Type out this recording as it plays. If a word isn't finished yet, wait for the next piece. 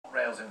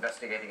Scotrail's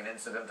investigating an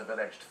incident of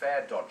alleged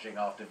fare dodging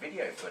after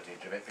video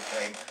footage of it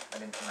became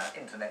an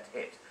internet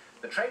hit.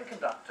 The train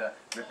conductor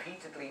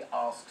repeatedly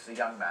asks the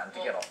young man to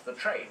get off the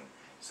train,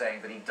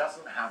 saying that he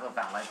doesn't have a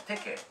valid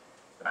ticket.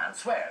 The man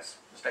swears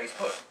and stays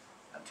put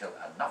until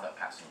another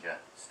passenger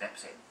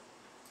steps in.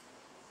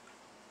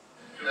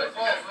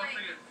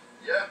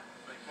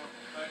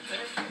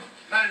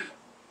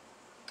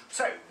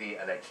 So, the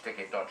alleged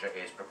ticket dodger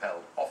is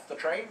propelled off the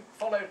train,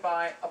 followed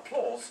by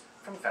applause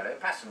from fellow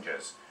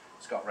passengers.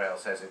 Scotrail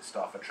says its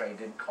staff are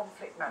trained in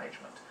conflict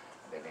management,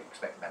 and they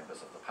expect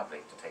members of the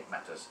public to take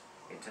matters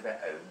into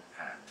their own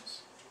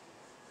hands.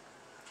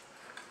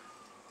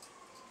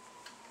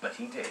 But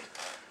he did.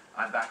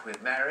 I'm back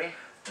with Mary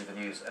with the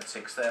news at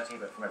 6:30,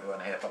 but from everyone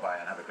here, bye-bye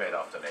and have a great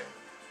afternoon.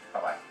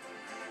 Bye-bye.